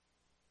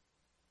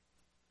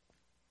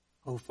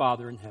Oh,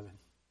 Father in heaven,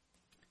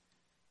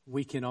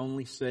 we can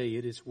only say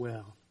it is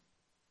well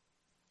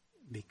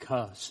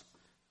because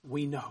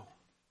we know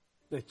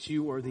that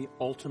you are the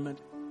ultimate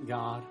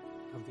God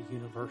of the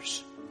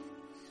universe.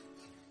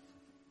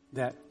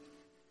 That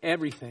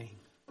everything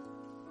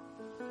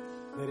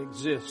that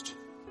exists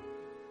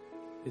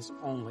is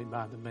only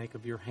by the make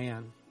of your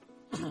hand.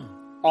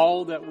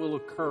 All that will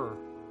occur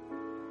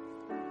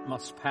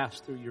must pass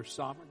through your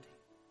sovereignty.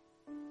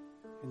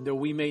 And though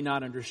we may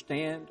not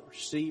understand or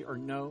see or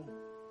know,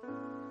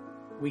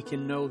 we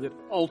can know that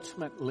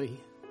ultimately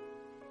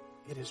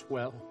it is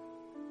well.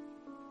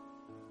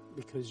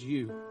 Because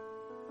you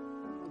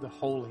are the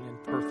holy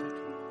and perfect,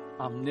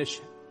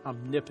 omniscient,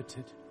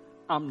 omnipotent,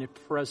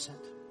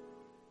 omnipresent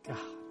God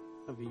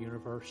of the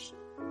universe.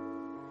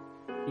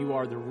 You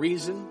are the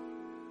reason,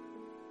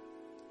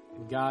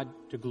 and God,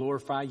 to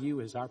glorify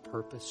you is our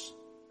purpose.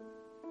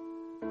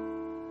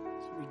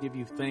 So we give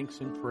you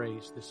thanks and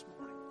praise this morning.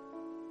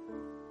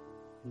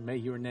 And may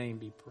your name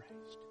be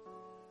praised.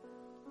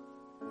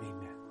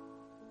 Amen.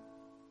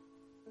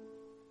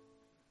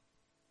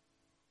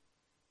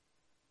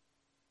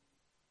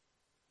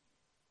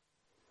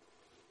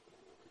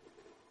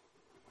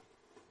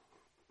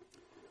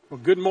 Well,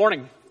 good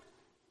morning.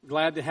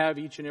 Glad to have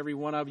each and every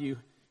one of you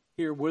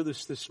here with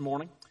us this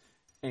morning.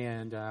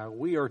 And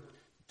we are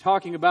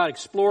talking about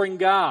exploring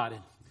God.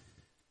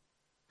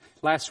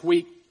 Last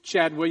week,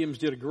 Chad Williams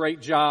did a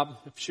great job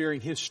of sharing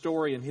his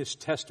story and his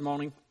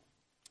testimony.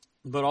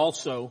 But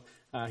also,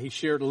 he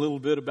shared a little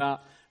bit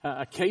about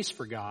a case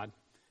for God.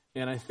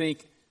 And I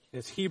think,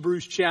 as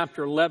Hebrews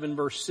chapter 11,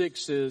 verse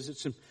 6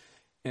 says,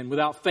 and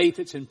without faith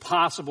it's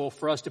impossible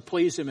for us to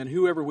please Him. And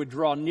whoever would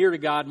draw near to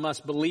God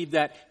must believe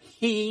that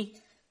He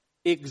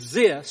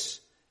exists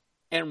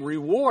and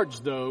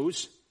rewards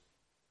those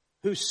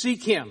who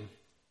seek Him.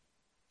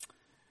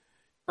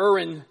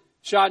 Erwin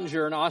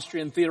Schrödinger, an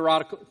Austrian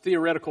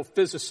theoretical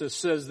physicist,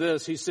 says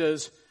this. He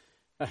says,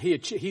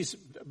 he's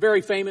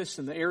very famous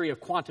in the area of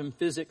quantum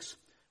physics.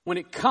 When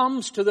it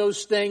comes to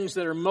those things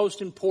that are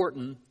most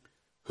important,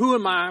 who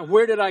am I,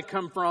 where did I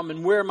come from,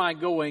 and where am I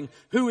going,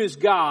 who is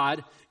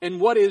God, and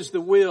what is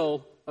the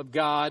will of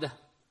God,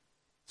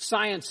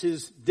 science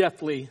is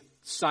deathly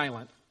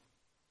silent.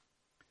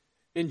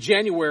 In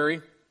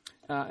January,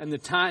 in the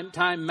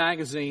Time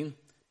magazine,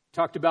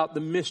 talked about the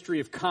mystery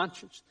of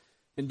conscience.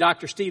 And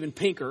Dr. Steven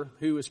Pinker,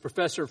 who is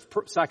professor of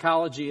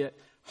psychology at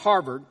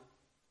Harvard,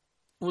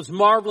 was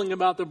marveling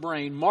about the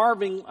brain,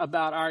 marveling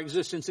about our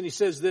existence. And he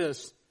says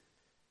this,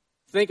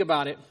 think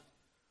about it,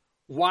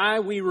 why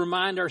we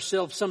remind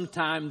ourselves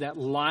sometime that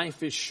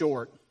life is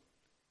short.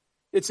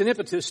 It's an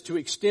impetus to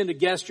extend a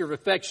gesture of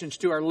affections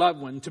to our loved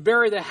one, to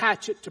bury the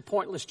hatchet to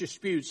pointless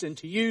disputes, and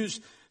to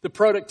use the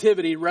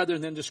productivity rather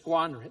than to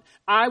squander it.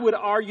 I would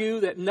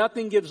argue that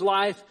nothing gives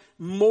life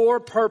more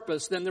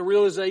purpose than the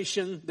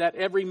realization that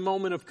every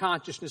moment of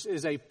consciousness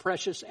is a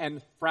precious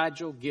and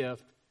fragile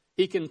gift.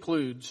 He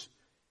concludes,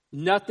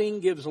 nothing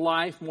gives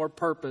life more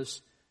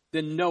purpose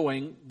than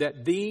knowing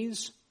that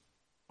these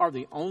are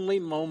the only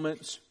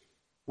moments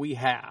we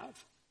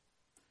have.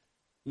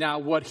 Now,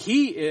 what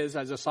he is,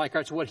 as a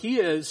psychiatrist, what he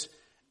is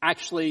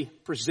actually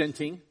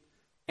presenting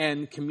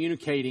and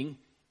communicating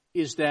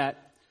is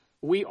that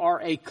we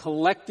are a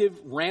collective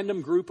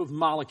random group of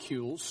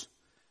molecules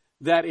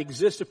that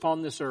exist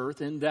upon this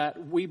earth, and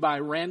that we by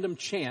random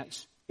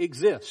chance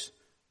exist.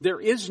 There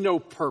is no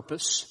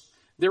purpose.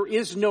 There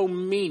is no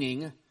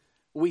meaning.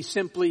 We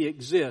simply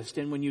exist.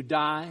 And when you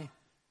die,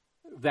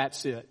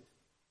 that's it.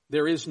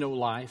 There is no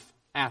life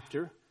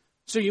after.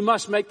 So you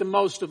must make the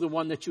most of the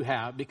one that you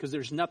have, because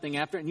there's nothing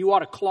after it. And you ought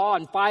to claw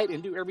and fight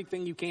and do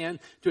everything you can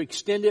to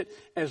extend it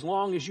as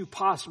long as you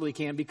possibly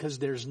can, because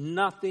there's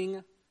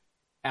nothing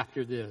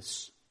after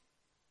this.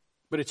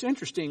 But it's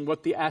interesting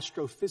what the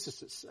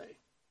astrophysicists say.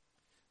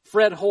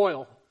 Fred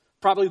Hoyle,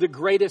 probably the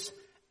greatest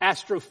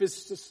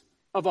astrophysicist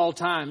of all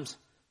times,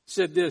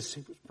 said this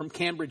from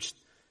Cambridge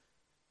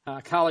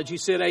College. He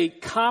said, a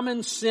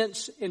common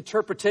sense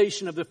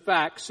interpretation of the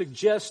facts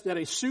suggests that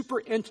a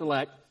super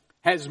intellect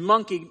has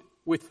monkeyed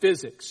with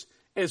physics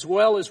as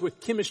well as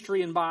with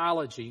chemistry and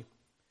biology,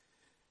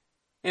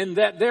 and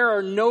that there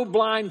are no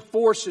blind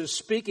forces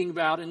speaking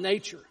about in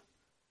nature.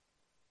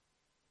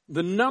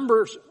 The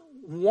numbers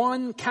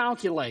one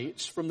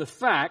calculates from the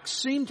facts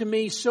seem to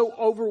me so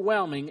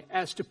overwhelming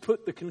as to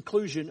put the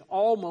conclusion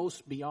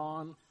almost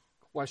beyond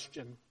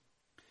question.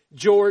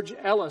 George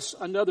Ellis,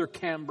 another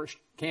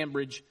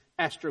Cambridge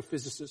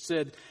astrophysicist,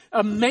 said,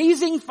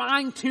 amazing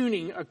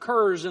fine-tuning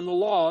occurs in the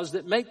laws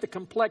that make the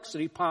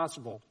complexity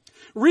possible.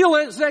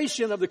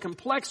 Realization of the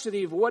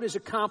complexity of what is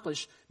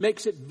accomplished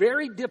makes it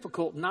very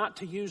difficult not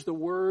to use the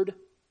word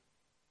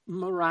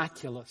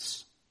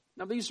miraculous.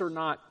 Now, these are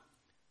not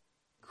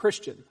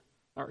Christian,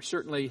 or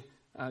certainly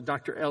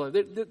Dr. Eller.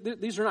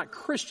 These are not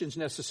Christians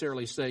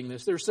necessarily saying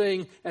this. They're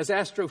saying, as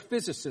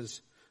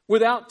astrophysicists,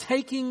 without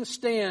taking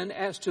stand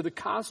as to the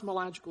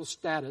cosmological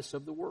status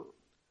of the world.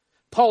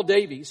 Paul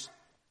Davies,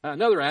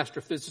 another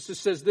astrophysicist,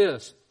 says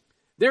this,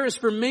 There is,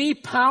 for me,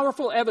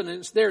 powerful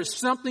evidence there is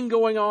something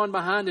going on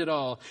behind it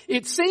all.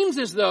 It seems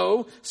as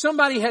though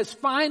somebody has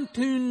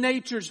fine-tuned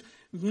nature's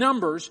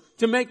numbers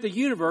to make the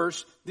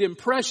universe. The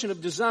impression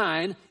of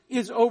design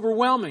is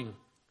overwhelming.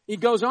 He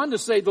goes on to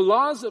say, the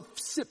laws of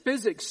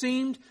physics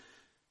seemed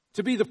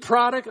to be the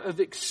product of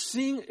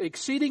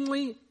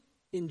exceedingly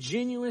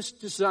ingenious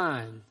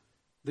design.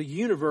 The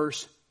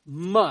universe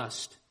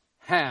must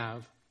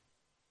have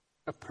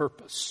a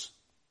purpose.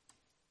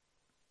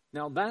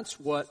 Now that's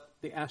what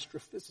the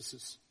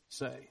astrophysicists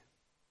say.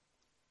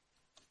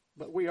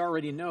 But we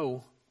already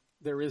know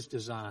there is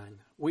design.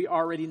 We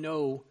already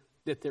know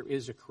that there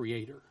is a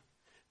creator.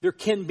 There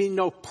can be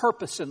no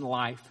purpose in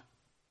life.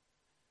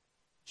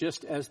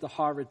 Just as the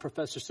Harvard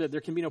professor said, there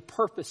can be no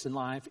purpose in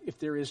life if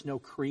there is no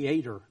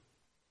creator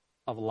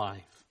of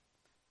life.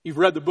 You've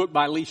read the book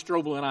by Lee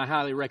Strobel, and I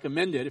highly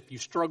recommend it if you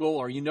struggle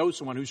or you know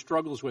someone who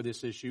struggles with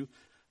this issue,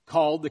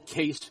 called The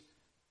Case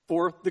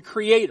for the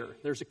Creator.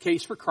 There's a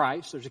case for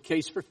Christ, there's a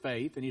case for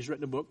faith, and he's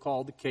written a book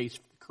called The Case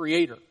for the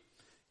Creator.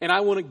 And I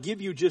want to give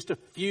you just a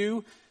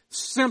few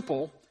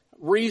simple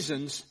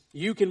reasons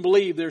you can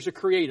believe there's a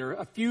creator,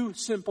 a few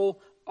simple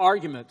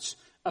arguments,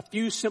 a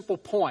few simple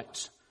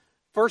points.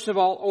 First of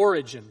all,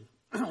 origin.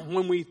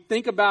 When we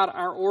think about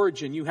our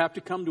origin, you have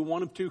to come to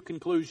one of two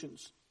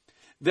conclusions.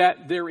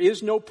 That there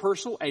is no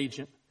personal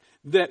agent,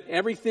 that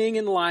everything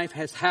in life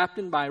has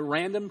happened by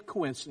random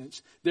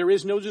coincidence. There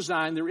is no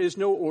design, there is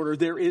no order,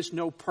 there is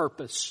no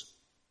purpose.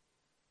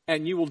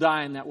 And you will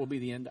die and that will be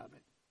the end of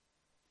it.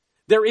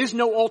 There is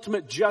no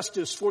ultimate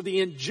justice for the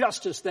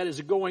injustice that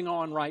is going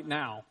on right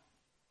now.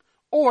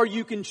 Or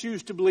you can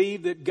choose to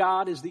believe that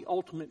God is the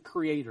ultimate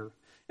creator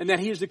and that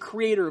He is the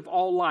creator of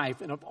all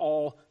life and of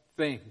all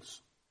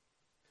things.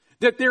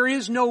 That there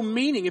is no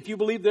meaning, if you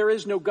believe there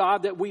is no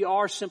God, that we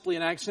are simply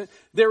an accident.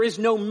 There is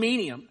no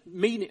meaning.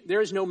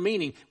 There is no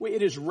meaning.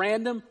 It is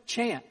random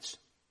chance.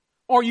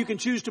 Or you can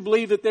choose to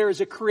believe that there is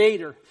a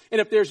creator.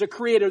 And if there's a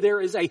creator, there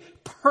is a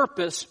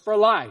purpose for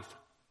life.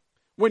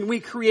 When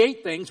we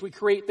create things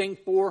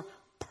for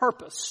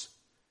purpose.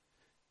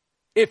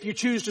 If you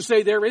choose to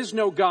say there is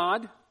no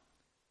God,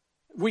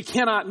 we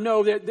cannot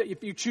know that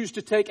if you choose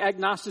to take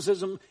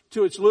agnosticism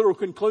to its literal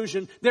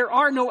conclusion, there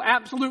are no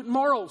absolute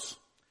morals.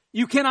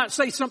 You cannot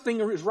say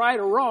something is right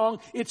or wrong.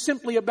 It's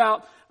simply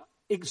about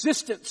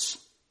existence,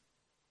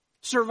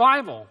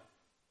 survival.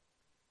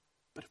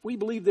 But if we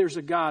believe there's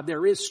a God,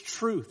 there is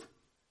truth.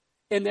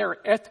 And there are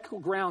ethical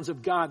grounds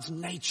of God's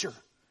nature.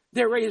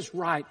 There is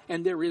right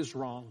and there is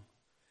wrong.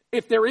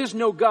 If there is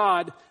no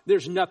God,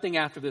 there's nothing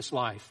after this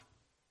life.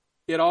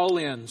 It all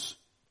ends.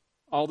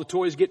 All the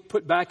toys get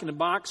put back in the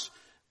box.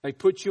 They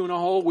put you in a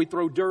hole. We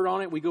throw dirt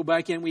on it. We go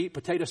back in. We eat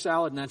potato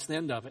salad, and that's the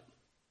end of it.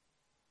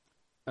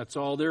 That's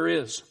all there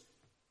is.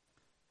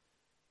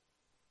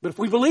 But if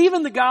we believe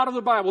in the God of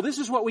the Bible, this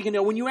is what we can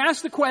know. When you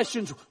ask the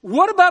questions,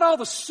 what about all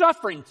the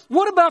suffering?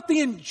 What about the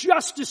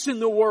injustice in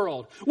the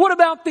world? What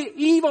about the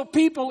evil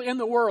people in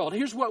the world?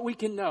 Here's what we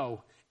can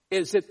know,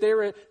 is that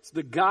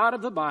the God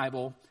of the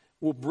Bible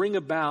will bring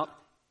about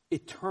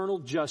eternal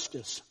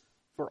justice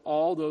for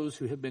all those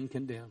who have been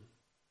condemned.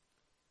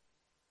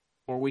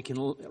 Or we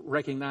can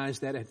recognize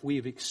that if we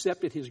have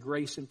accepted His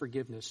grace and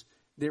forgiveness,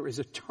 there is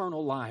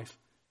eternal life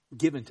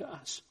given to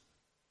us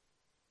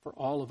for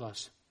all of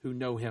us who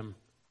know Him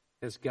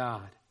as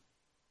God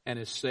and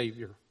as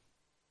Savior.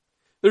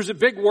 There's a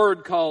big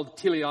word called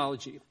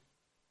teleology.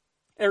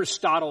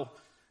 Aristotle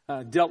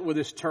dealt with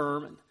this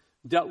term and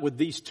dealt with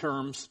these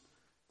terms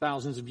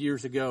thousands of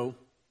years ago.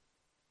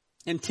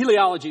 And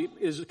teleology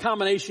is a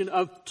combination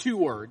of two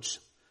words,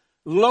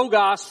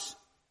 logos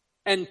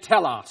and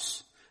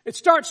telos. It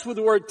starts with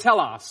the word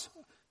telos.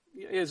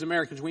 As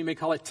Americans, we may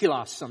call it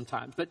telos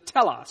sometimes, but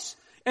telos.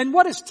 And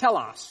what is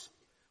telos?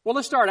 Well,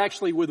 let's start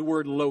actually with the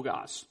word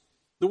logos.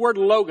 The word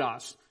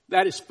logos,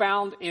 that is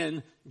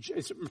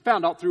it's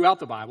found out throughout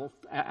the Bible,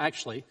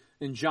 actually,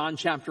 in John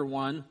chapter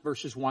 1,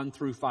 verses 1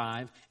 through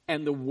 5.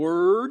 And the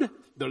word,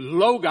 the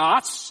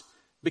logos,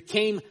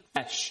 became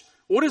flesh.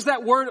 What does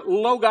that word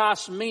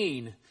logos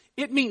mean?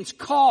 It means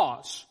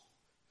cause.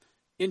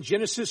 In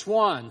Genesis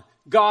 1,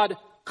 God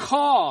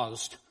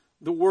caused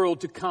the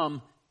world to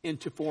come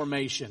into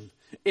formation.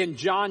 In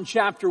John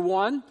chapter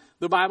 1,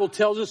 the Bible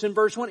tells us in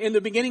verse 1, in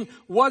the beginning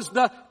was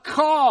the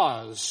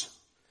cause,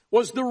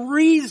 was the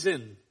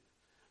reason.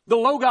 The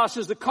logos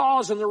is the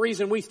cause and the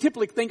reason. We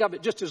typically think of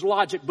it just as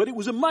logic, but it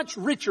was a much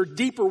richer,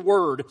 deeper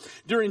word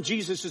during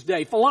Jesus'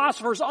 day.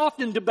 Philosophers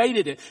often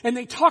debated it, and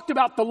they talked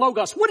about the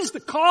logos. What is the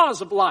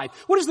cause of life?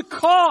 What is the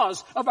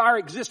cause of our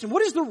existence?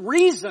 What is the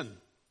reason?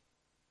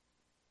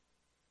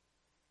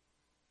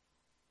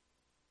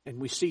 And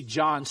we see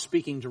John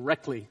speaking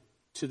directly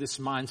to this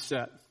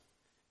mindset.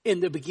 In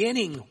the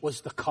beginning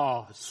was the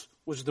cause,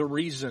 was the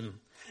reason.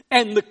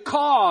 And the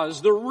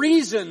cause, the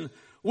reason,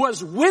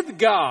 was with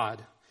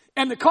God.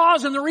 And the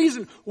cause and the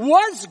reason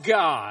was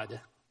God.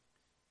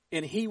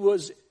 And He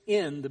was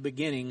in the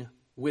beginning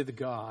with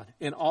God.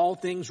 And all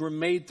things were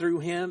made through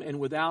Him, and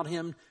without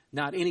Him,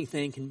 not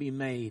anything can be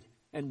made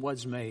and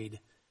was made.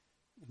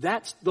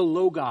 That's the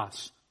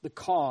logos, the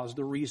cause,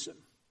 the reason.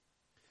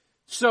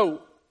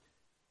 So,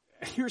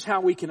 here's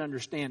how we can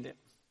understand it.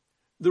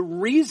 The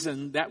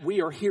reason that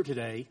we are here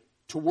today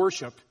to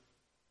worship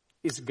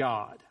is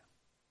God.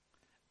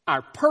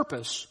 Our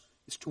purpose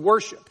is to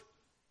worship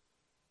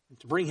and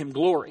to bring Him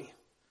glory.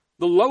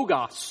 The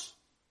Logos,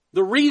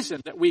 the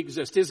reason that we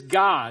exist, is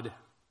God.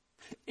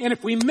 And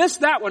if we miss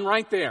that one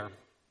right there,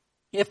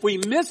 if we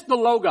miss the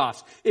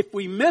Logos, if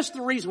we miss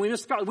the reason, we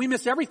miss God, we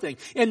miss everything.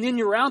 And then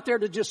you're out there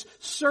to just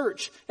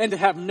search and to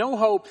have no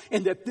hope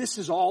and that this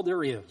is all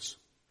there is.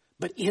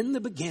 But in the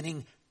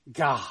beginning,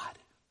 God.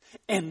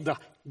 And the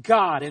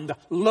God and the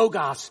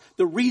Logos,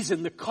 the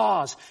reason, the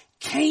cause,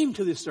 came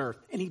to this earth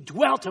and He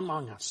dwelt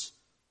among us.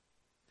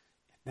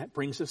 And that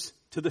brings us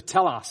to the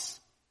telos,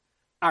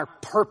 our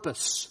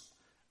purpose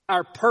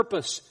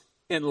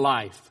in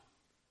life.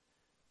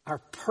 Our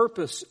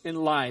purpose in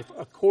life,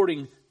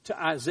 according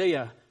to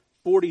Isaiah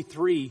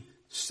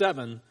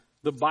 43:7,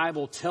 the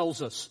Bible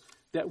tells us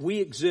that we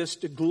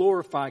exist to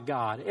glorify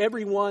God.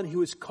 Everyone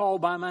who is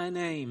called by my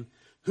name,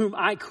 whom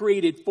I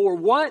created for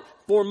what?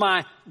 For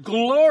my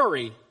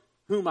glory,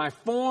 whom I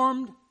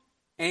formed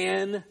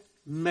and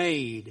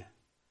made.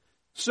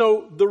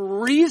 So the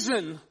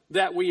reason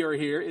that we are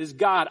here is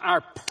God. Our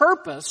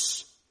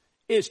purpose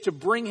is to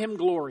bring Him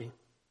glory.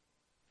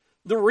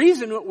 The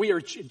reason that we are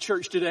in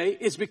church today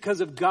is because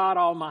of God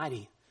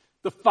Almighty,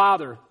 the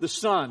Father, the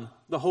Son,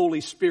 the Holy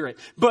Spirit.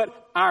 But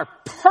our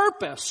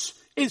purpose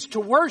is to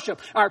worship.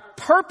 Our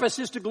purpose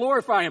is to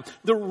glorify Him.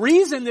 The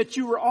reason that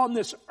you are on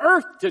this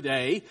earth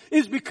today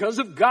is because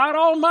of God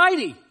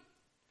Almighty.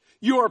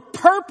 Your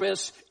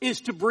purpose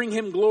is to bring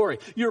Him glory.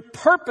 Your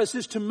purpose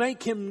is to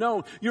make Him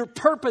known. Your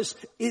purpose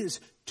is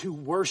to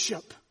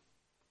worship.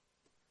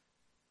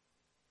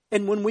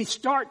 And when we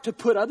start to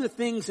put other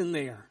things in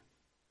there,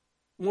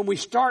 when we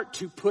start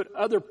to put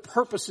other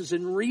purposes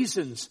and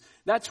reasons,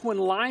 that's when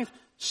life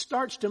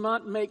starts to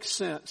not make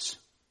sense.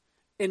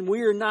 And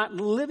we are not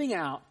living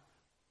out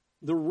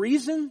the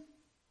reason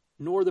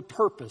nor the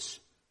purpose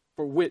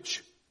for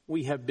which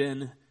we have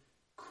been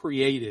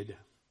created.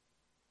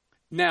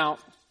 Now,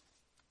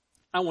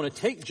 I want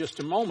to take just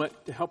a moment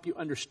to help you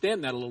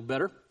understand that a little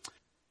better.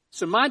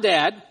 So my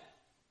dad,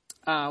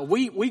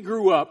 we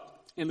grew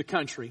up in the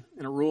country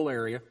in a rural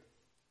area,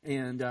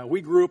 and we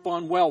grew up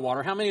on well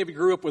water. How many of you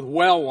grew up with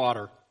well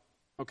water?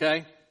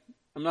 Okay?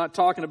 I'm not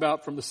talking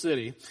about from the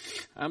city.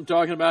 I'm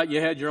talking about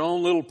you had your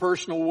own little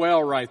personal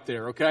well right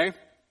there, okay?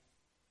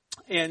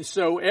 And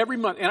so every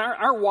month, and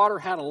our water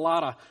had a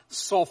lot of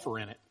sulfur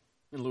in it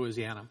in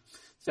Louisiana,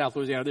 South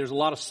Louisiana. There's a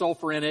lot of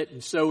sulfur in it,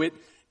 and so it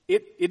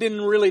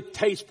didn't really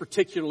taste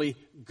particularly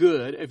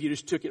good if you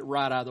just took it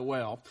right out of the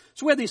well.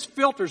 So we had these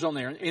filters on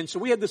there, and so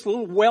we had this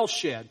little well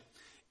shed.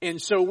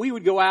 And so we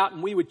would go out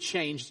and we would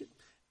change it.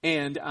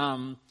 And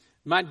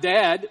my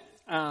dad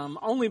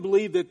only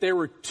believed that there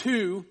were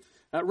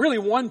really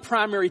one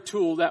primary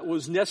tool that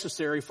was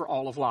necessary for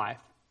all of life.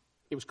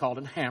 It was called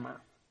a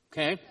hammer,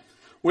 okay?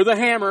 With a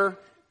hammer,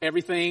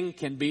 everything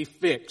can be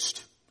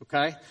fixed,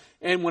 okay?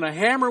 And when a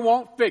hammer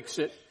won't fix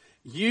it,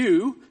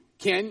 you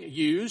can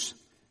use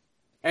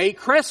a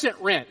crescent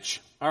wrench,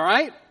 all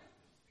right?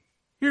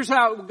 Here's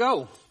how it would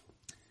go.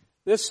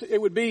 It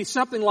would be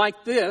something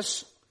like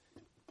this,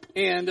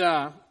 and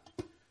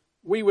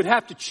we would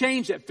have to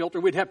change that filter.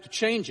 We'd have to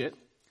change it,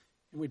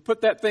 and we'd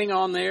put that thing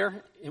on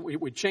there, and we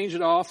would change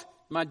it off.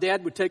 My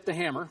dad would take the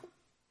hammer,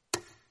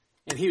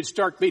 and he would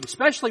start beating,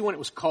 especially when it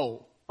was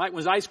cold. Like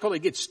when it was ice cold,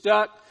 it'd get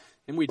stuck,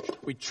 and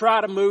we'd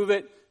try to move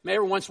it.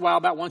 Every once in a while,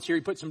 about once a year,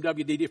 he'd put some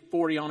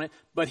WD-40 on it,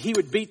 but he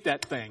would beat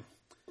that thing.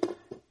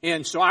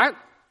 And so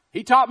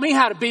he taught me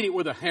how to beat it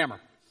with a hammer.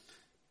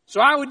 So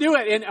I would do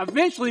it, and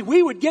eventually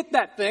we would get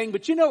that thing,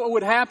 but you know what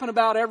would happen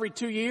about every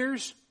 2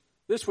 years?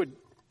 This would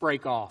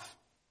break off.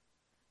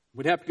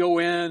 We'd have to go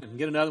in and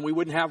get another. We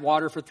wouldn't have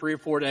water for 3 or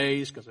 4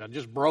 days because I'd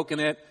just broken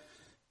it,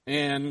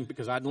 and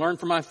because I'd learned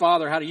from my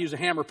father how to use a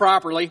hammer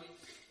properly.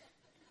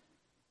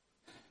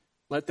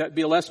 Let that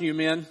be a lesson, you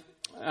men.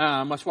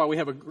 That's why we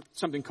have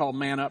something called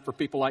Man Up for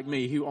people like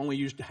me who only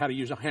used how to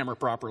use a hammer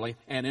properly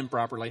and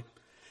improperly.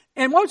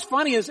 And what's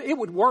funny is it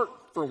would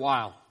work for a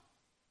while.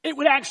 It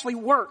would actually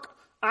work.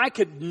 I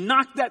could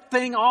knock that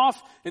thing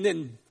off and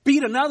then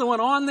beat another one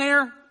on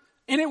there,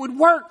 and it would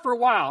work for a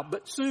while.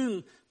 But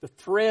soon the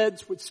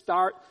threads would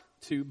start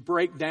to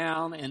break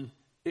down, and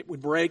it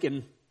would break,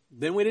 and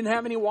then we didn't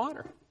have any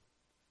water.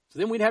 So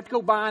then we'd have to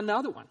go buy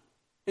another one.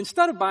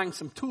 Instead of buying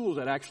some tools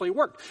that actually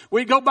worked,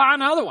 we'd go buy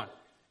another one.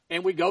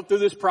 And we'd go through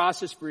this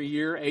process for a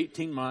year,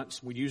 18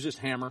 months. We'd use this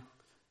hammer,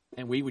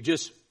 and we would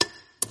just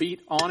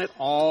beat on it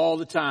all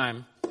the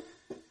time.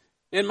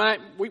 And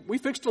we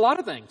fixed a lot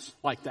of things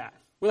like that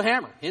with a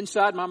hammer.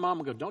 Inside, my mom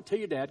would go, "Don't tell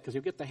your dad, because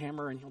he'll get the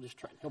hammer and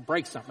he'll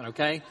break something,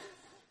 okay?"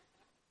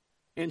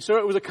 And so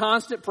it was a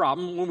constant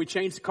problem. When we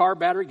changed the car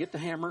battery, get the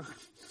hammer,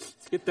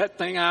 get that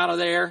thing out of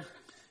there.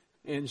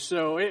 And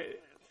so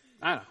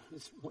I don't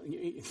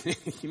know.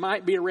 You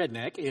might be a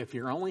redneck if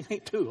your only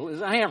tool is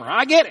a hammer.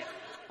 I get it.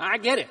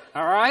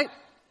 All right?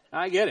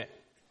 I get it.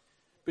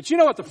 But you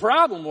know what the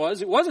problem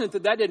was? It wasn't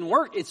that didn't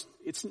work.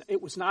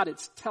 It was not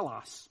its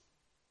telos.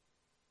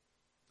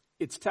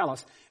 It's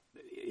telos.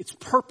 It's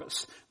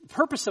purpose. The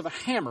purpose of a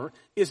hammer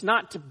is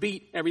not to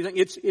beat everything.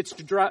 It's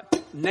to drive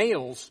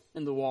nails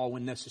in the wall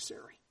when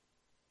necessary.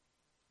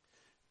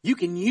 You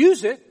can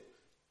use it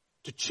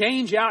to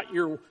change out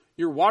your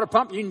water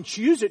pump. You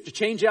can use it to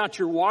change out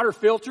your water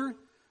filter.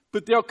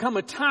 But there'll come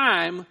a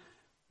time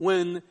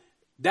when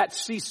that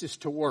ceases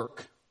to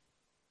work.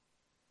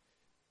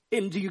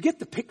 And do you get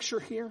the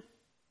picture here?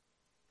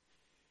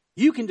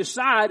 You can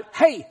decide,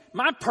 hey,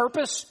 my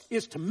purpose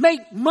is to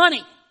make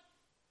money.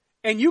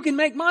 And you can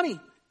make money.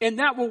 And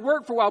that will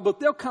work for a while. But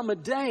there'll come a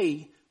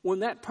day when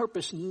that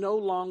purpose no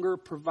longer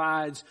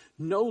provides,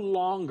 no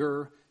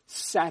longer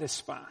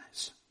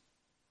satisfies.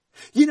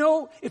 You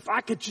know, if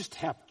I could just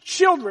have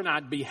children,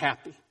 I'd be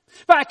happy.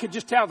 If I could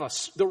just have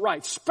the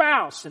right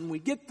spouse, and we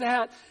get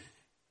that.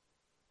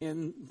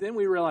 And then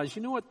we realize,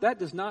 you know what? That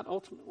does not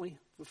ultimately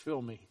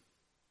fulfill me.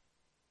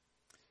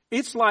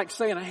 It's like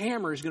saying a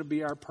hammer is going to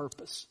be our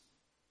purpose.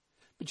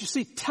 But you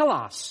see,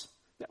 telos,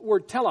 that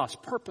word telos,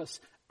 purpose,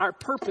 our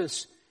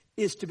purpose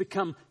is to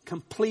become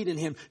complete in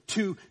Him,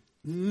 to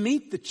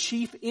meet the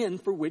chief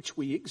end for which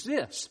we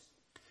exist.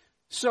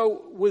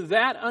 So with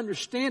that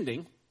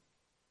understanding,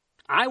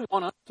 I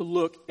want us to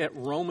look at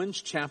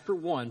Romans chapter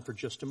 1 for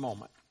just a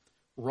moment.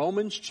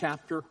 Romans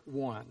chapter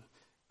 1.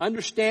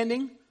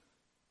 Understanding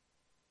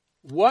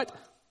what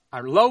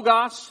our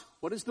Logos,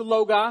 what is the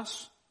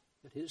Logos?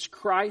 That is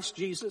Christ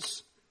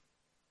Jesus.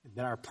 And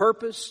that our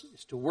purpose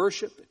is to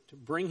worship, to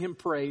bring Him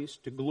praise,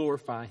 to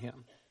glorify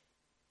Him.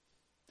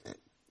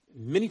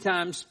 Many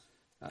times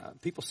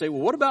people say,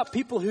 well, what about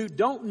people who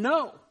don't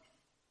know?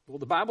 Well,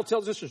 the Bible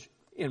tells us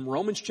in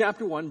Romans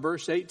chapter 1,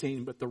 verse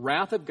 18, but the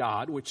wrath of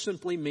God, which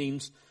simply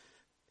means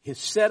His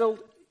settled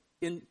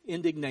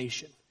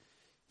indignation,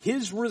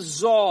 His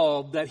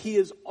resolve that He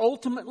is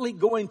ultimately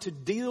going to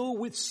deal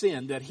with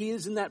sin, that He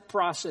is in that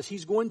process,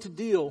 He's going to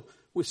deal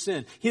with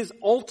sin. His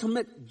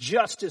ultimate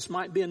justice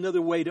might be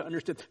another way to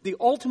understand. The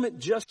ultimate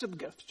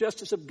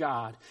justice of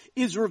God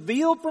is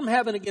revealed from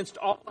heaven against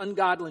all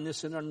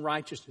ungodliness and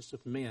unrighteousness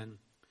of men,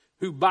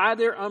 who by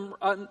their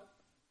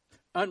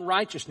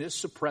unrighteousness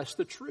suppress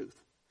the truth.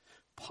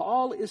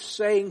 Paul is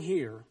saying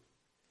here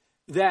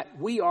that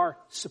we are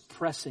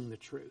suppressing the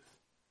truth.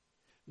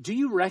 Do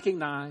you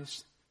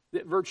recognize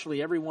that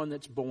virtually everyone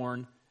that's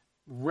born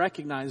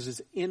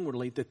recognizes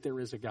inwardly that there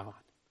is a God?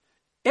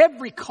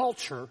 Every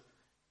culture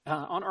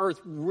on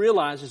earth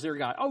realizes there's a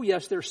God. Oh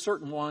yes, there are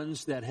certain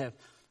ones that have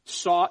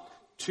sought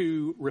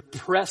to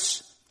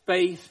repress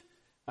faith,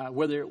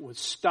 whether it was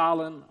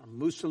Stalin or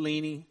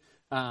Mussolini,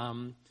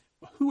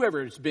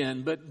 whoever it's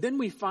been. But then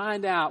we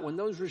find out when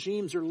those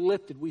regimes are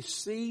lifted, we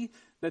see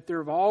that there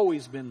have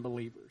always been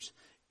believers.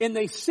 And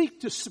they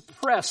seek to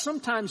suppress.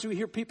 Sometimes we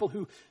hear people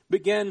who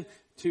begin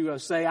to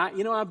say,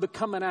 I've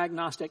become an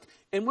agnostic.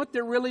 And what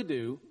they're really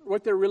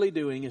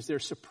doing is they're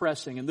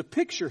suppressing. And the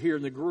picture here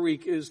in the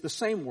Greek is the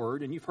same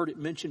word, and you've heard it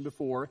mentioned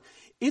before.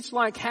 It's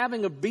like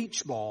having a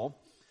beach ball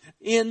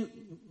in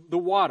the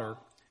water,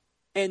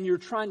 and you're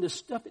trying to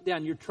stuff it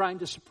down. You're trying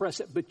to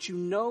suppress it, but you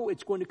know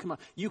it's going to come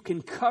up. You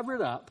can cover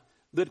it up,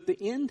 but at the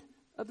end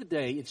of the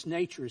day, its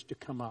nature is to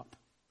come up.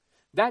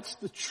 That's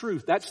the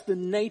truth. That's the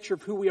nature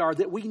of who we are,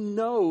 that we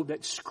know,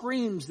 that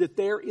screams that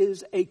there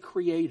is a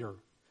creator.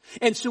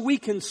 And so we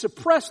can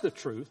suppress the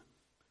truth,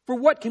 for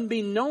what can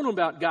be known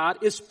about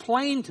God is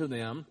plain to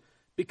them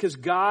because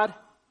God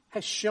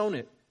has shown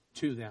it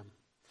to them.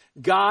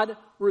 God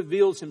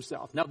reveals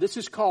Himself. Now this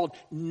is called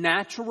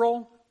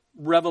natural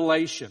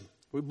revelation.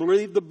 We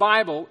believe the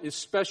Bible is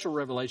special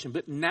revelation,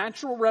 but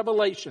natural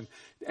revelation,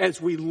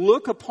 as we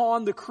look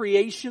upon the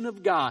creation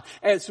of God,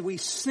 as we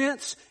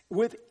sense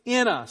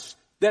within us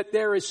that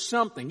there is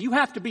something. You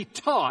have to be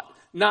taught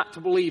not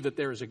to believe that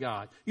there is a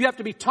God. You have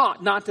to be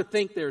taught not to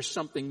think there's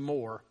something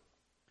more.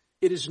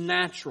 It is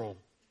natural.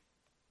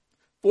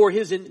 For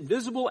His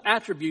invisible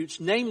attributes,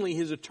 namely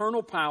His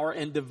eternal power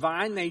and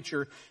divine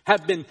nature,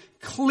 have been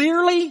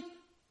clearly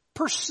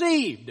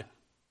perceived.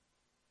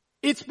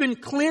 It's been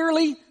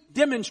clearly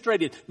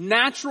demonstrated.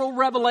 Natural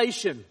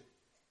revelation.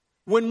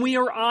 When we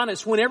are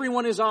honest, when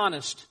everyone is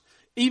honest.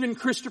 Even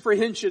Christopher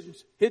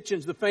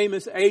Hitchens, the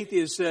famous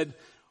atheist, said,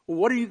 well,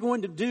 what are you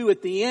going to do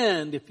at the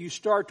end if you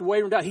start to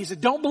waver and doubt? He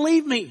said, don't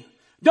believe me.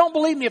 Don't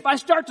believe me. If I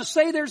start to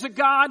say there's a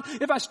God,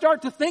 if I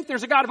start to think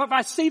there's a God, if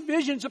I see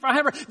visions,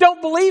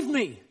 don't believe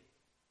me.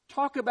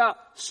 Talk about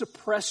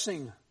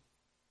suppressing.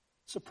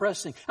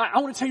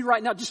 I want to tell you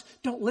right now, just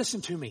don't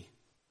listen to me.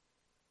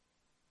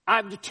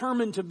 I'm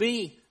determined to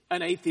be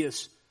an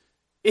atheist.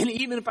 And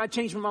even if I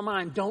change my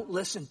mind, don't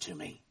listen to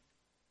me.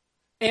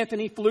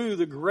 Anthony Flew,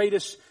 the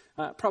greatest,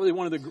 probably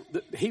one of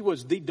he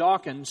was the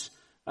Dawkins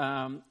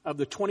of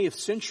the 20th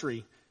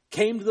century,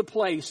 came to the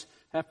place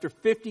after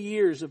 50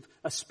 years of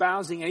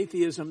espousing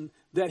atheism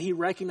that he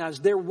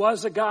recognized there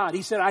was a God.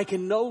 He said, I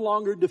can no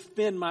longer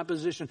defend my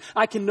position.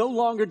 I can no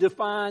longer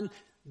deny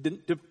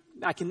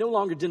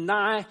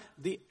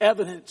the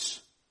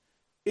evidence.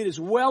 It is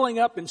welling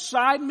up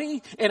inside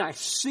me, and I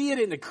see it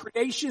in the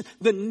creation,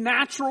 the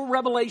natural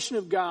revelation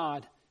of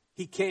God.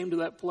 He came to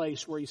that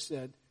place where he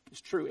said,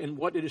 it's true. And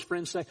what did his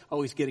friends say?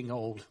 Oh, he's getting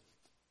old.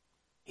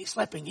 He's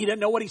slipping. He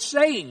doesn't know what he's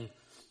saying.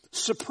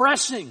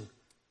 Suppressing.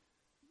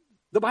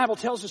 The Bible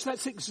tells us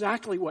that's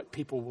exactly what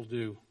people will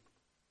do.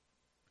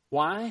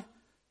 Why?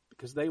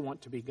 Because they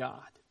want to be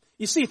God.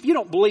 You see, if you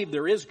don't believe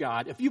there is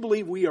God, if you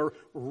believe we are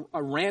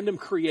a random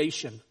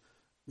creation,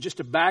 just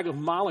a bag of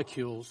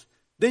molecules,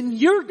 then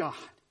you're God.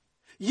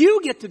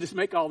 You get to just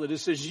make all the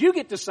decisions. You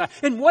get to decide.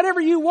 And whatever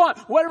you want,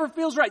 whatever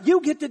feels right,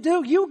 you get to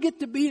do. You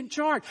get to be in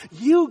charge.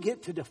 You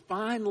get to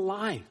define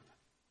life.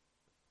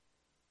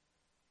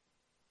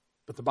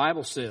 But the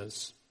Bible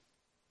says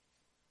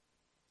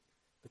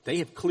that they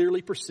have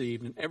clearly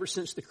perceived, and ever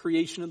since the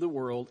creation of the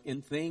world,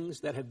 in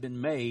things that have been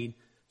made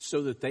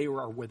so that they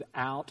are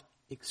without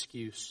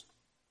excuse.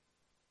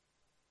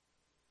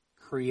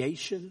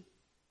 Creation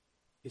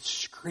is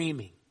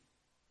screaming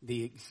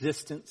the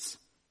existence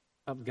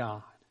of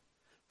God.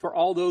 For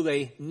although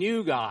they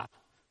knew God,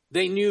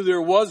 they knew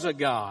there was a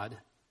God,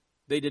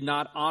 they did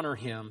not honor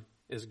Him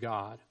as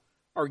God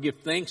or give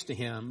thanks to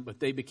Him, but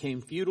they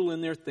became futile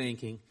in their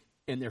thinking,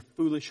 and their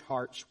foolish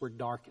hearts were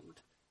darkened.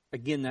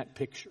 Again, that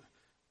picture.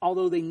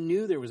 Although they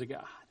knew there was a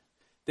God,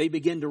 they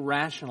began to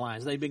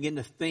rationalize, they began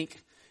to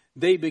think,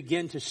 they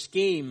began to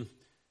scheme,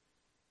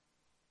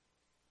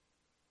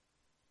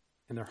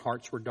 and their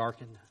hearts were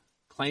darkened.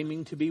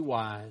 Claiming to be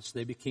wise,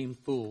 they became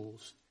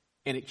fools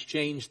and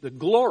exchanged the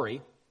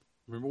glory.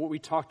 Remember what we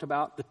talked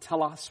about the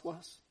telos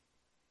was?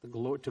 The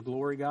glory, to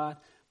glory God.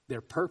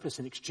 Their purpose,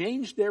 and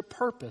exchanged their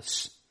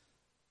purpose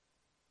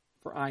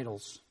for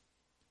idols.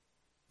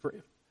 For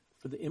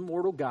the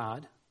immortal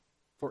God,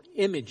 for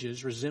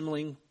images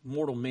resembling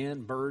mortal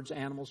men, birds,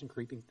 animals, and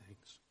creeping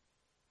things.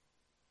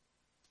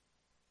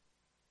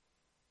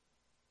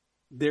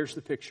 There's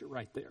the picture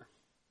right there.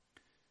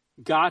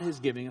 God has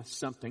given us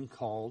something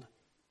called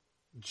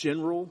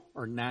general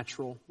or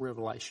natural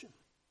revelation.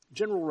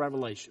 General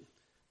revelation.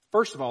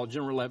 First of all,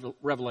 general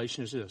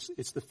revelation is this.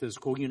 It's the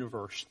physical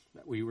universe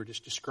that we were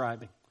just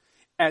describing.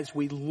 As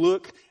we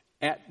look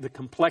at the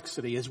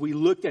complexity, as we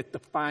look at the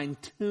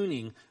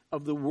fine-tuning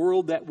of the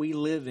world that we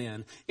live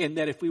in, and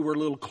that if we were a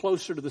little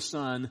closer to the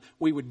sun,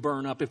 we would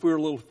burn up. If we were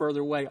a little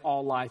further away,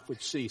 all life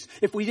would cease.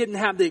 If we didn't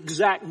have the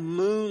exact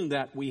moon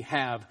that we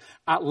have,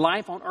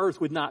 life on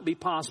earth would not be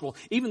possible,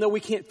 even though we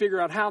can't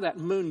figure out how that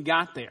moon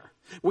got there.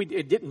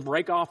 It didn't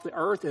break off the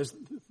earth, as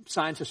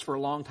scientists for a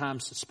long time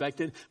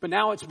suspected. But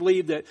now it's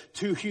believed that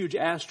two huge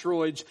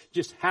asteroids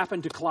just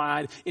happened to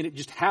collide, and it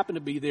just happened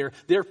to be there,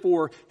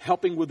 therefore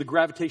helping with the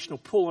gravitational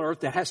pull on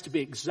earth. That has to be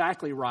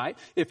exactly right.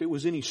 If it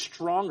was any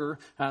stronger,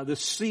 the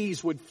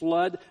seas would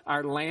flood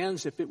our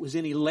lands. If it was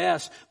any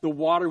less, the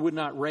water would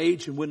not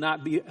rage and would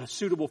not be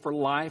suitable for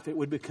life. It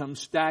would become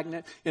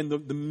stagnant. And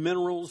the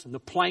minerals and the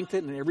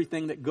plankton and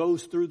everything that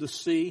goes through the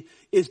sea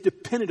is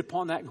dependent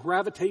upon that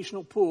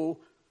gravitational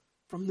pull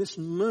from this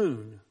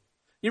moon.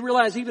 You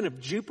realize even if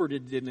Jupiter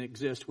didn't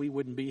exist, we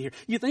wouldn't be here.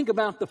 You think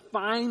about the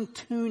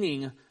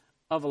fine-tuning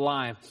of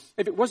life.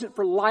 If it wasn't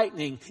for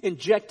lightning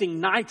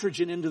injecting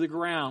nitrogen into the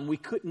ground, we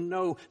couldn't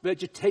know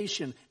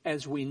vegetation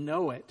as we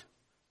know it.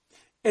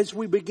 As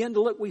we begin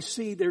to look, we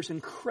see there's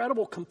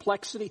incredible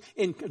complexity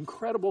and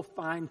incredible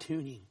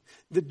fine-tuning.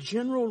 The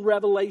general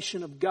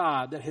revelation of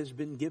God that has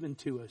been given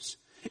to us.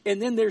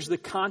 And then there's the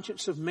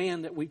conscience of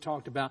man that we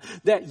talked about,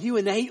 that you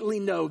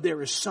innately know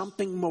there is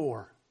something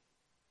more.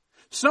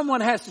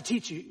 Someone has to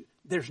teach you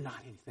there's not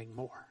anything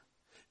more.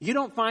 You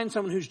don't find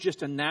someone who's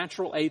just a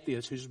natural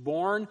atheist, who's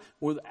born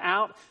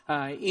without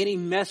any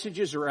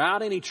messages or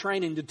without any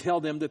training to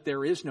tell them that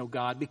there is no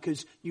God,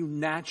 because you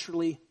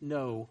naturally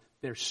know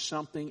there's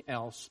something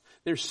else.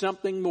 There's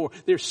something more.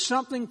 There's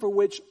something for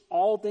which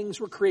all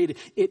things were created.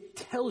 It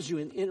tells you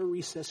in inner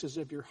recesses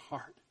of your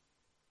heart.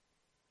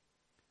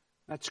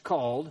 That's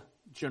called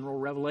general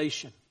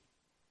revelation.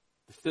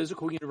 The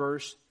physical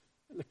universe,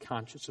 the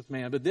conscience of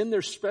man. But then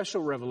there's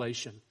special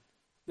revelation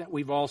that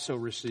we've also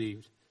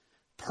received.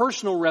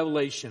 Personal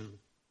revelation,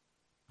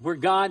 where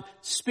God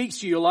speaks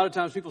to you. A lot of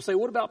times people say,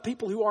 what about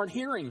people who aren't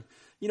hearing?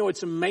 You know,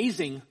 it's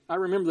amazing. I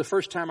remember the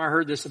first time I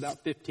heard this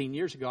about 15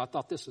 years ago. I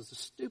thought this was the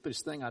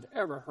stupidest thing I'd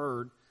ever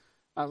heard.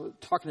 I was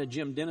talking to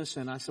Jim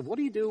Dennison. I said, what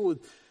do you do with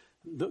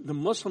the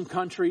Muslim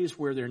countries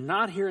where they're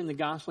not hearing the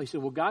gospel? He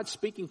said, well, God's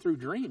speaking through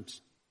dreams.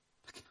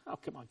 Oh,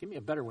 come on, give me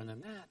a better one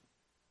than that.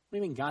 What do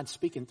you mean God's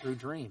speaking through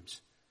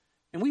dreams?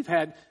 And we've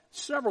had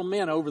several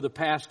men over the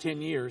past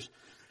 10 years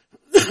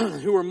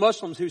who were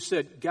Muslims who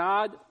said,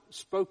 God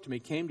spoke to me,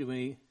 came to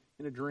me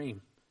in a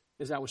dream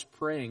as I was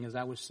praying, as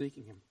I was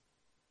seeking Him.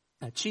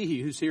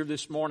 Chihi, who's here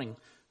this morning,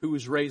 who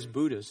was raised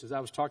Buddhist, as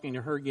I was talking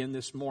to her again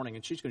this morning,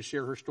 and she's going to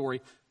share her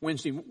story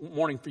Wednesday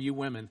morning for you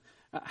women.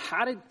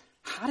 How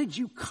did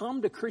you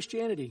come to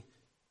Christianity?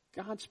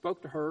 God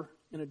spoke to her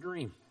in a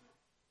dream.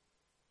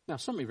 Now,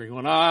 some of you are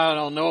going, I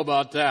don't know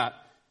about that.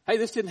 Hey,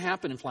 this didn't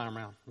happen in Flower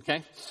Mound,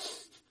 okay?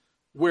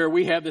 Where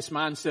we have this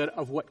mindset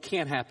of what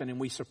can happen and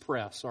we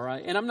suppress, all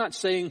right? And I'm not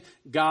saying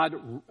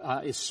God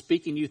is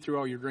speaking to you through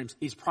all your dreams.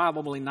 He's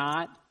probably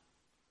not.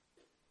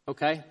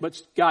 Okay?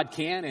 But God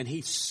can, and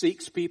He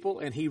seeks people,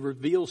 and He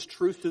reveals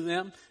truth to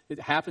them. It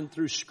happened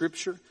through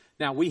Scripture.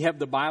 Now, we have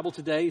the Bible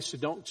today, so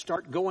don't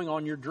start going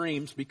on your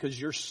dreams because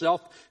your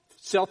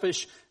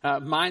selfish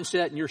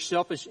mindset and your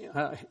selfish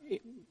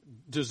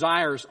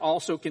desires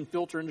also can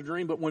filter into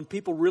dream. But when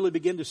people really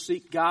begin to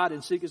seek God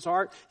and seek His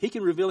heart, He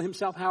can reveal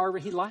Himself however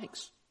He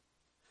likes.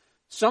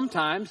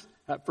 Sometimes,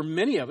 for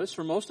many of us,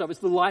 for most of us,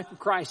 the life of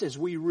Christ, as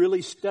we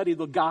really study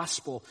the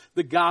gospel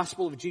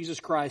of Jesus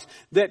Christ,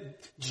 that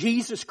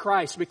Jesus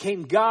Christ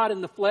became God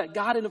in the flesh.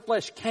 God in the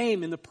flesh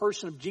came in the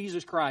person of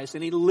Jesus Christ,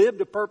 and He lived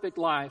a perfect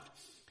life.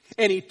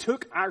 And He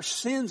took our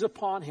sins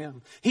upon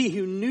Him. He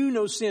who knew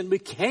no sin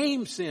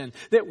became sin,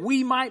 that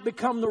we might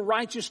become the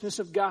righteousness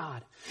of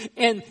God.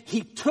 And He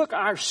took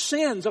our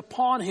sins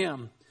upon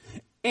Him,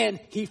 and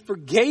He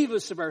forgave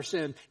us of our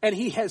sin, and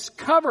He has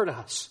covered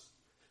us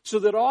so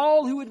that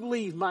all who would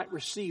believe might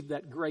receive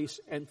that grace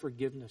and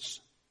forgiveness.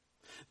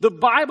 The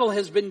Bible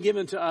has been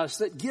given to us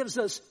that gives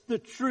us the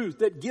truth,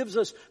 that gives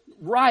us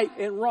right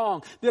and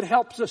wrong, that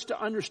helps us to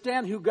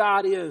understand who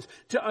God is,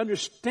 to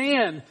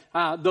understand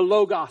the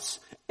Logos,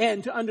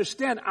 and to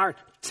understand our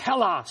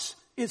telos.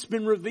 It's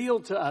been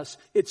revealed to us.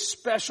 It's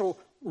special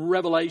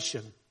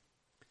revelation.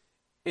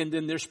 And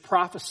then there's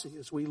prophecy.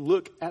 As we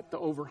look at the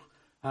over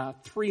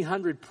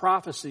 300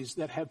 prophecies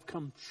that have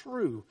come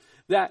true,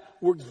 that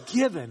were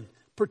given,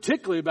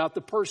 particularly about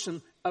the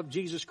person of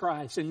Jesus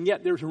Christ. And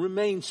yet there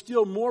remains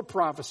still more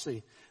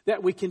prophecy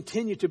that we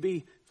continue to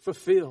be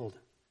fulfilled.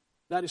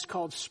 That is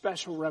called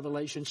special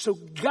revelation. So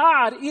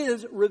God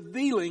is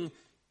revealing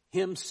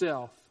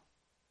Himself.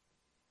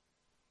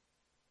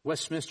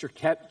 Westminster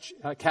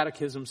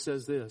Catechism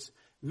says this: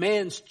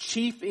 man's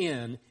chief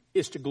end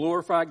is to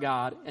glorify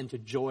God and to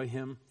enjoy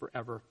Him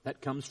forever.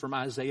 That comes from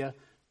Isaiah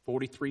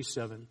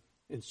 43:7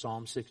 in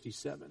Psalm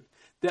 67.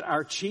 That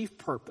our chief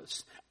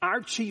purpose, our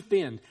chief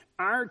end,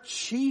 our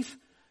chief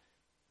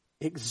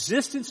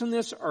existence on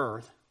this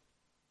earth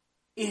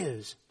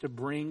is to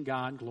bring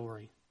God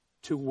glory,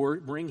 to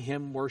bring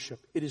Him worship.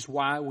 It is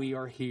why we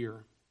are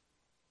here.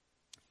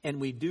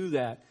 And we do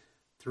that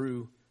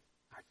through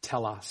our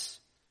telos,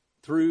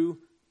 through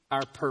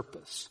our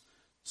purpose.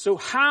 So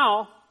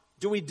how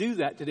do we do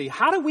that today?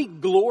 How do we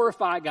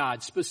glorify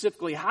God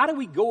specifically? How do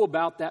we go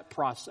about that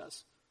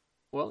process?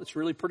 Well, it's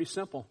really pretty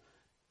simple.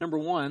 Number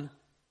one,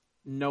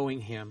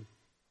 knowing Him.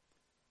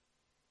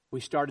 We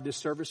started this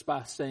service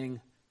by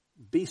saying,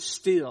 be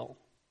still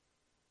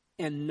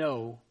and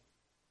know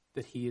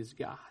that He is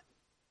God.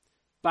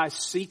 By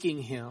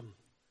seeking Him.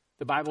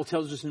 The Bible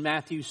tells us in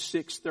Matthew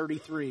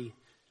 6:33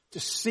 to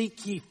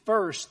seek ye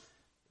first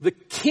the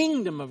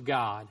kingdom of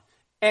God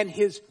and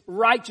His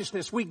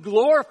righteousness. We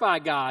glorify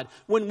God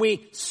when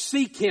we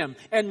seek Him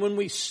and when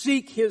we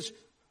seek His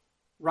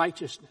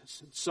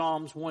righteousness. In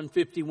Psalms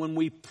 150, when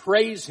we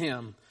praise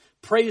Him,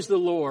 praise the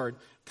Lord,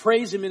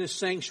 praise Him in His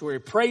sanctuary,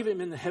 praise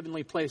Him in the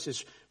heavenly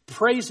places,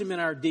 praise Him in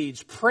our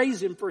deeds,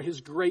 praise Him for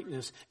His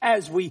greatness.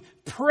 As we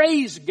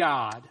praise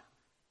God,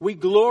 we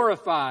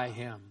glorify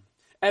Him.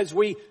 As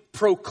we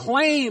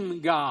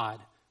proclaim God,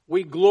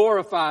 we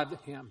glorify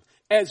Him.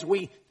 As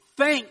we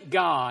thank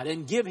God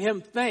and give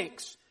Him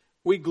thanks,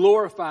 we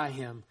glorify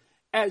Him.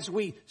 As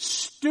we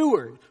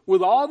steward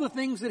with all the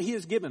things that He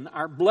has given,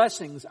 our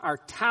blessings, our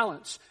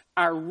talents,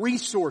 our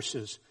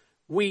resources,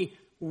 we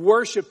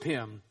worship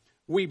Him.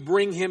 We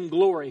bring Him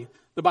glory.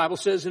 The Bible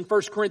says in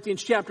 1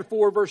 Corinthians chapter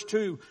 4, verse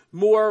 2,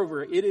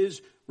 moreover, it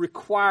is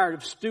required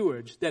of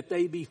stewards that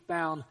they be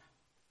found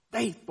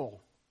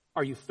faithful.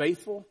 Are you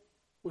faithful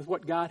with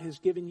what God has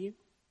given you?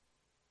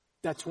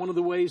 That's one of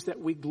the ways that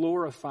we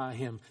glorify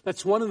Him.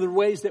 That's one of the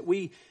ways that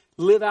we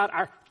live out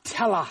our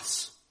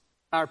telos,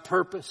 our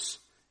purpose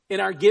in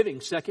our giving.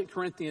 2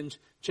 Corinthians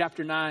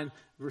chapter 9,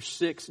 verse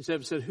 6 and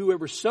 7 says,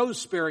 whoever sows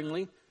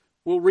sparingly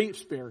will reap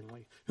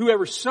sparingly.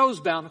 Whoever sows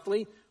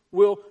bountifully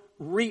will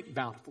reap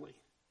bountifully.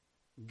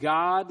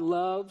 God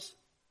loves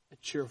a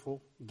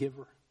cheerful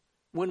giver.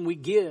 When we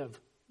give,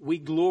 we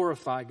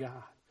glorify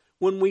God.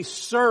 When we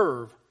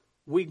serve,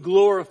 we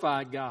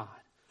glorify God.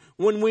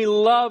 When we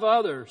love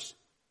others,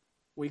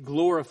 we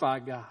glorify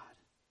God.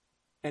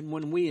 And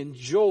when we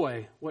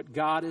enjoy what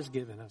God has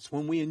given us,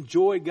 when we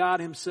enjoy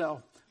God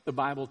Himself, the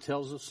Bible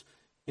tells us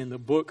in the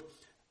book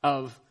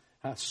of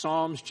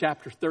Psalms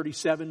chapter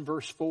 37,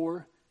 verse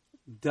 4,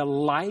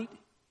 delight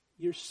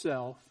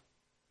yourself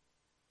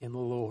in the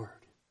Lord.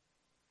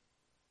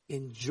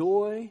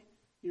 Enjoy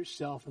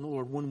yourself in the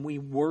Lord. When we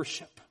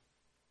worship,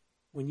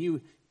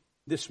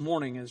 this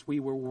morning as we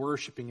were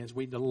worshiping, as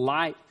we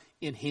delight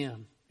in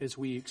Him, as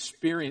we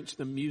experience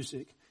the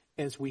music,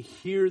 as we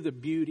hear the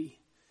beauty,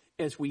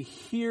 as we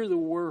hear the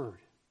Word,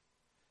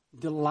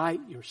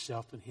 delight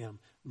yourself in Him.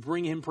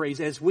 Bring Him praise.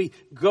 As we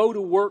go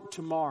to work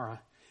tomorrow,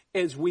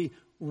 as we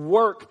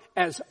work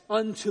as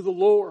unto the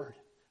Lord,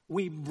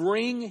 we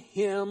bring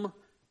Him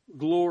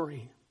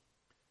glory.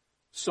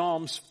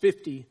 Psalms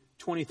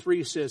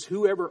 50:23 says,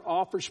 whoever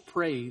offers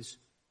praise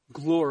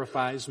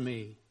glorifies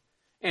me.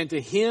 And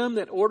to him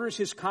that orders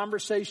his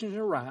conversations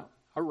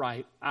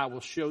aright, I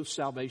will show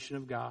salvation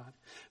of God.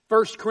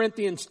 1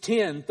 Corinthians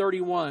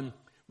 10:31,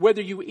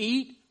 Whether you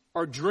eat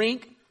or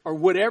drink or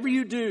whatever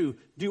you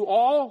do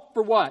all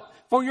for what?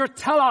 For your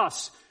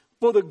telos,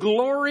 for the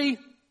glory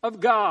of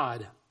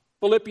God.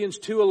 Philippians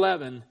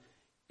 2:11.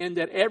 And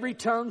that every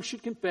tongue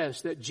should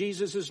confess that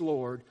Jesus is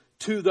Lord,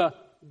 to the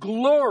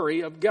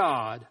glory of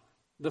God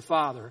the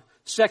Father.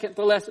 2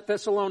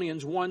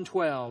 Thessalonians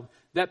 1:12.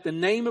 That the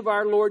name of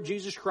our Lord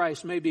Jesus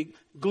Christ may be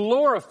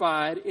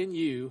glorified in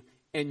you,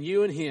 and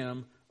you in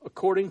Him,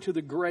 according to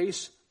the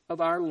grace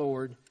of our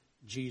Lord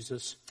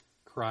Jesus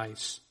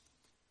Christ.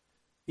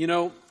 You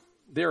know,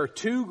 there are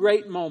two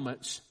great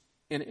moments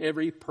in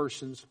every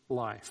person's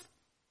life.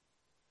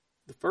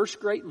 The first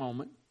great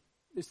moment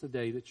is the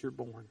day that you're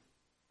born.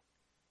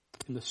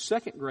 And the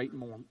second great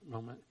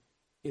moment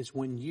is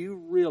when you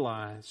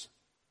realize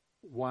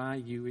why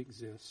you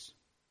exist.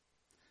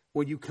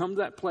 When you come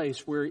to that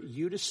place where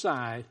you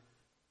decide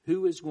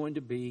who is going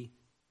to be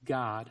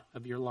God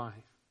of your life.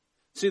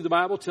 See, the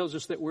Bible tells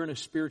us that we're in a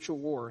spiritual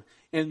war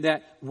and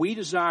that we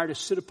desire to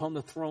sit upon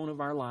the throne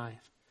of our life.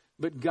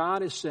 But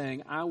God is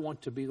saying, I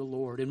want to be the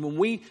Lord. And when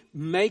we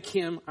make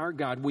Him our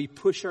God, we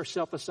push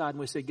ourselves aside and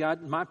we say,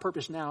 God, my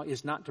purpose now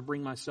is not to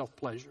bring myself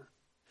pleasure.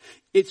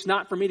 It's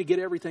not for me to get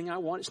everything I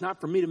want. It's not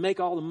for me to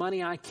make all the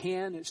money I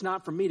can. It's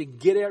not for me to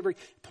get every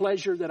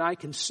pleasure that I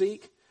can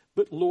seek.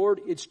 But Lord,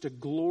 it's to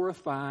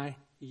glorify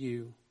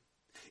you.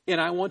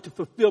 And I want to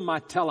fulfill my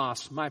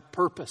telos, my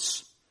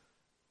purpose,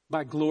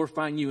 by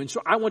glorifying you. And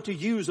so I want to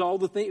use all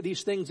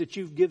these things that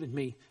you've given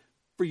me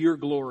for your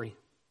glory.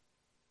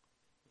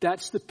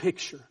 That's the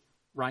picture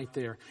right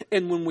there.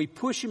 And when we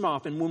push Him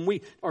off and when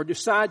we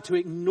decide to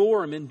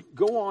ignore Him and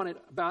go on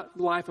about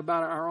life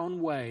about our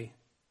own way,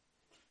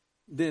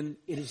 then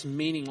it is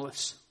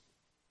meaningless.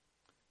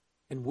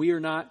 And we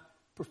are not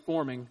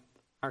performing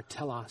our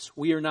telos.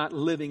 We are not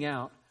living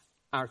out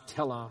our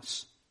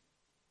telos.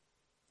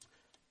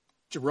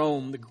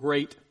 Jerome, the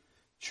great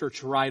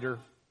church writer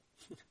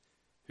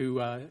who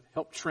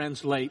helped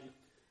translate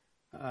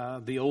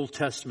the Old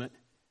Testament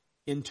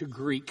into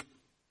Greek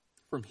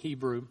from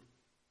Hebrew,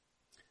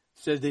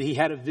 said that he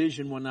had a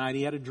vision one night,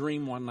 he had a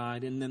dream one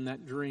night, and in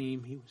that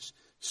dream he was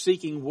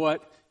seeking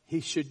what he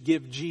should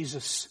give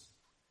Jesus.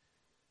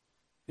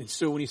 And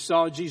so when he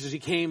saw Jesus, he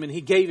came and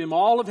he gave him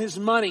all of his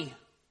money,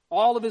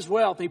 all of his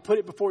wealth, and he put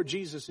it before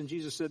Jesus, and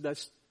Jesus said,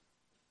 That's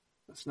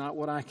not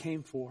what I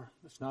came for.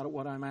 That's not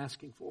what I'm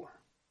asking for.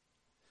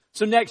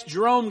 So next,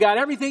 Jerome got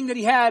everything that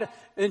he had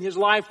in his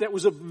life that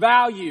was of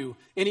value,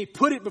 and he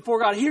put it before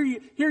God. Here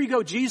you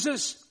go,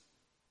 Jesus.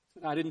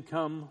 I didn't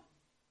come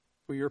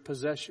for your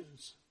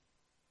possessions.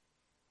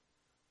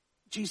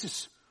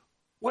 Jesus,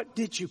 what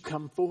did you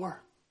come for?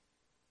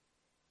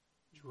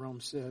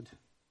 Jerome said,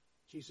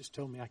 Jesus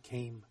told me I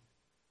came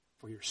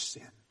for your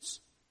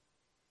sins.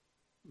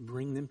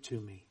 Bring them to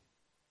me.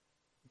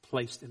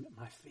 Place them at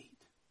my feet.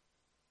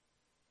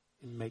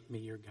 And make me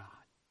your God.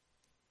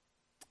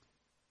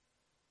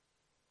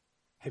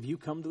 Have you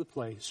come to the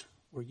place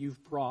where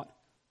you've brought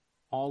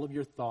all of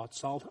your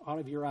thoughts, all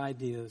of your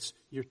ideas,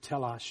 your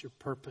telos, your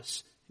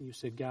purpose, and you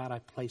said, God, I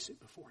place it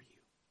before you.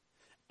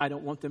 I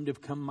don't want them to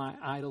become my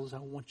idols. I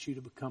want you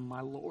to become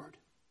my Lord.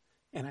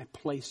 And I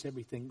place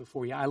everything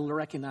before you. I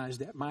recognize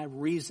that my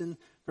reason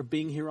for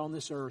being here on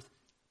this earth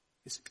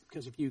is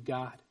because of you,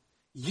 God.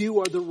 You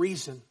are the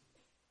reason.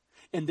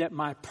 And that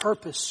my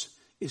purpose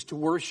is to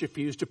worship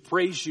you, is to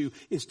praise you,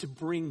 is to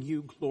bring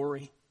you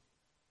glory.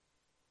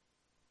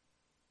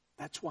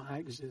 That's why I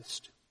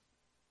exist.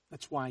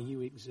 That's why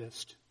you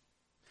exist.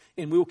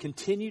 And we will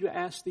continue to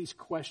ask these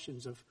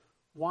questions of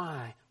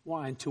why,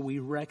 until we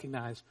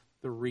recognize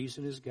the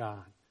reason is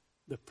God.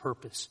 The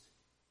purpose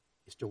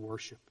is to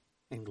worship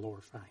and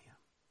glorify Him.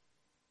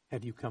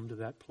 Have you come to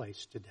that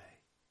place today?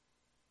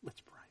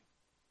 Let's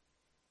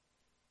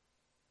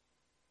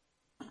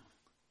pray.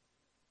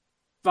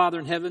 Father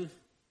in heaven,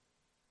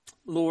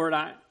 Lord,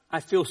 I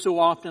feel so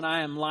often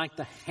I am like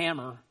the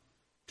hammer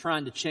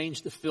trying to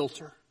change the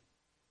filter.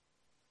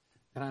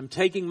 And I'm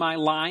taking my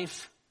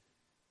life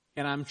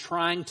and I'm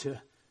trying to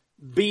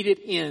beat it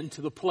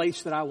into the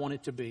place that I want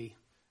it to be.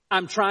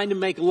 I'm trying to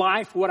make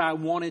life what I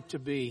want it to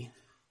be.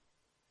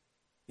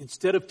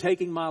 Instead of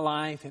taking my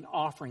life and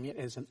offering it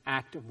as an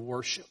act of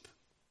worship.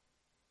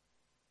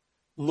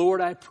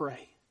 Lord, I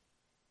pray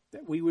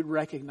that we would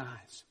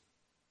recognize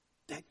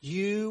that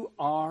you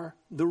are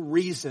the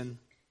reason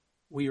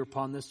we are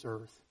upon this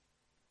earth.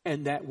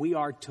 And that we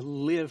are to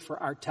live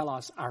for our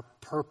telos, our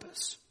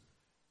purpose,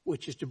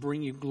 which is to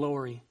bring you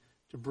glory,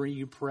 to bring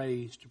you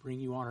praise, to bring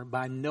you honor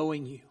by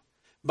knowing you,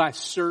 by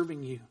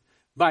serving you,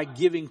 by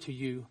giving to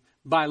you,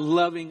 by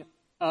loving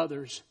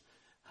others.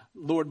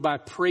 Lord, by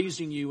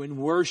praising you and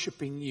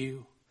worshiping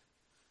you,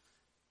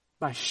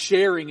 by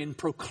sharing and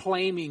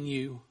proclaiming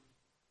you.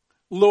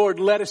 Lord,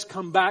 let us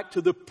come back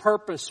to the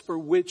purpose for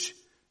which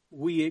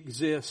we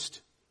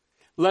exist.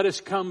 Let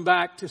us come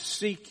back to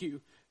seek you,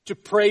 to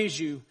praise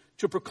you,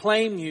 to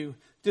proclaim you,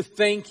 to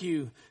thank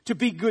you, to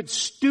be good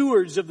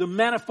stewards of the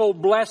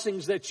manifold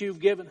blessings that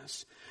you've given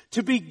us,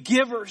 to be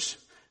givers,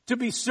 to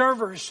be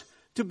servers,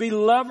 to be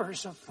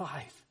lovers of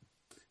life,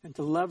 and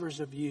to lovers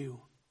of you,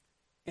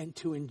 and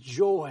to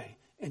enjoy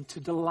and to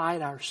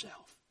delight ourselves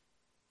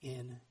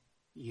in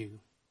you.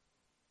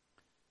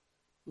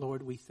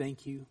 Lord, we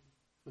thank you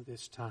for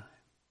this time.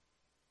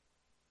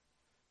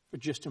 For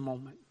just a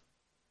moment,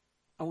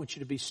 I want you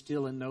to be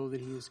still and know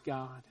that He is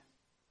God.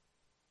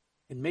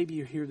 And maybe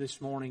you're here this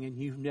morning and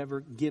you've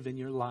never given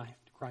your life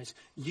to Christ.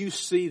 You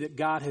see that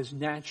God has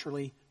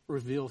naturally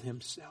revealed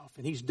Himself.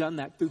 And He's done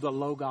that through the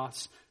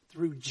Logos,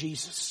 through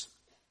Jesus.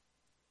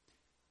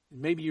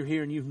 And maybe you're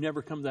here and you've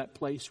never come to that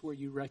place where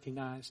you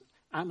recognize,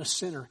 I'm a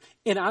sinner.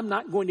 And I'm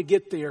not going to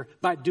get there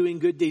by doing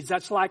good deeds.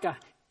 That's like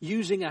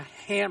using a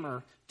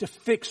hammer to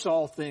fix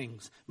all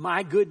things.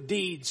 My good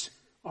deeds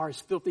are as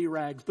filthy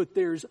rags. But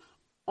there's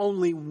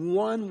only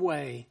one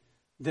way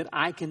that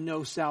I can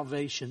know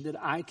salvation, that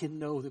I can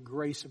know the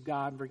grace of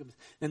God.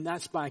 And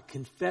that's by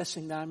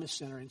confessing that I'm a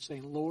sinner and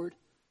saying, Lord,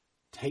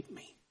 take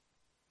me.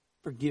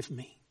 Forgive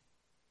me.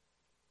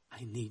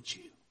 I need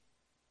you.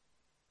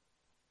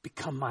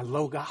 Become my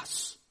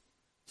Logos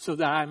so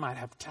that I might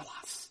have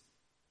telos.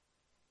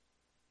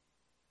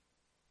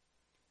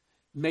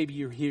 Maybe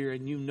you're here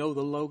and you know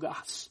the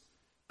Logos,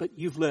 but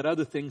you've let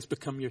other things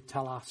become your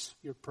telos,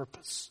 your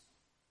purpose.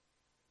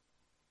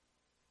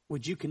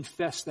 Would you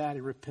confess that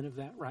and repent of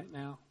that right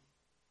now?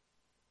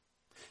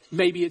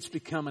 Maybe it's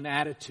become an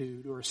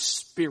attitude or a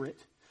spirit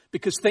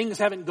because things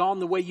haven't gone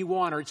the way you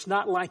want, or it's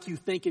not like you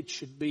think it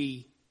should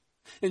be.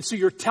 And so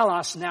your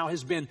telos now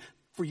has been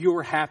for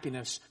your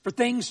happiness, for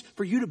things,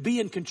 for you to be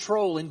in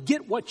control and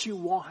get what you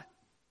want.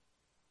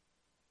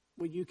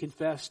 Will you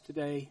confess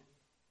today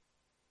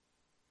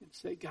and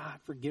say, God,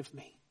 forgive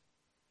me.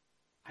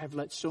 I have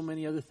let so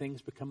many other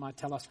things become my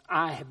telos.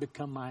 I have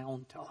become my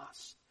own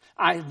telos.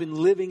 I have been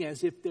living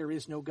as if there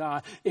is no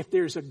God. If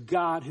there's a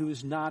God who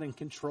is not in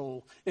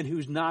control and who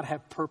does not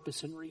have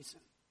purpose and reason.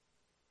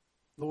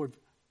 Lord,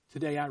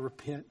 today I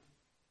repent.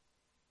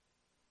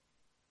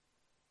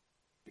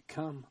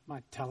 Become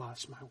my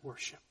telos, my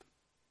worship.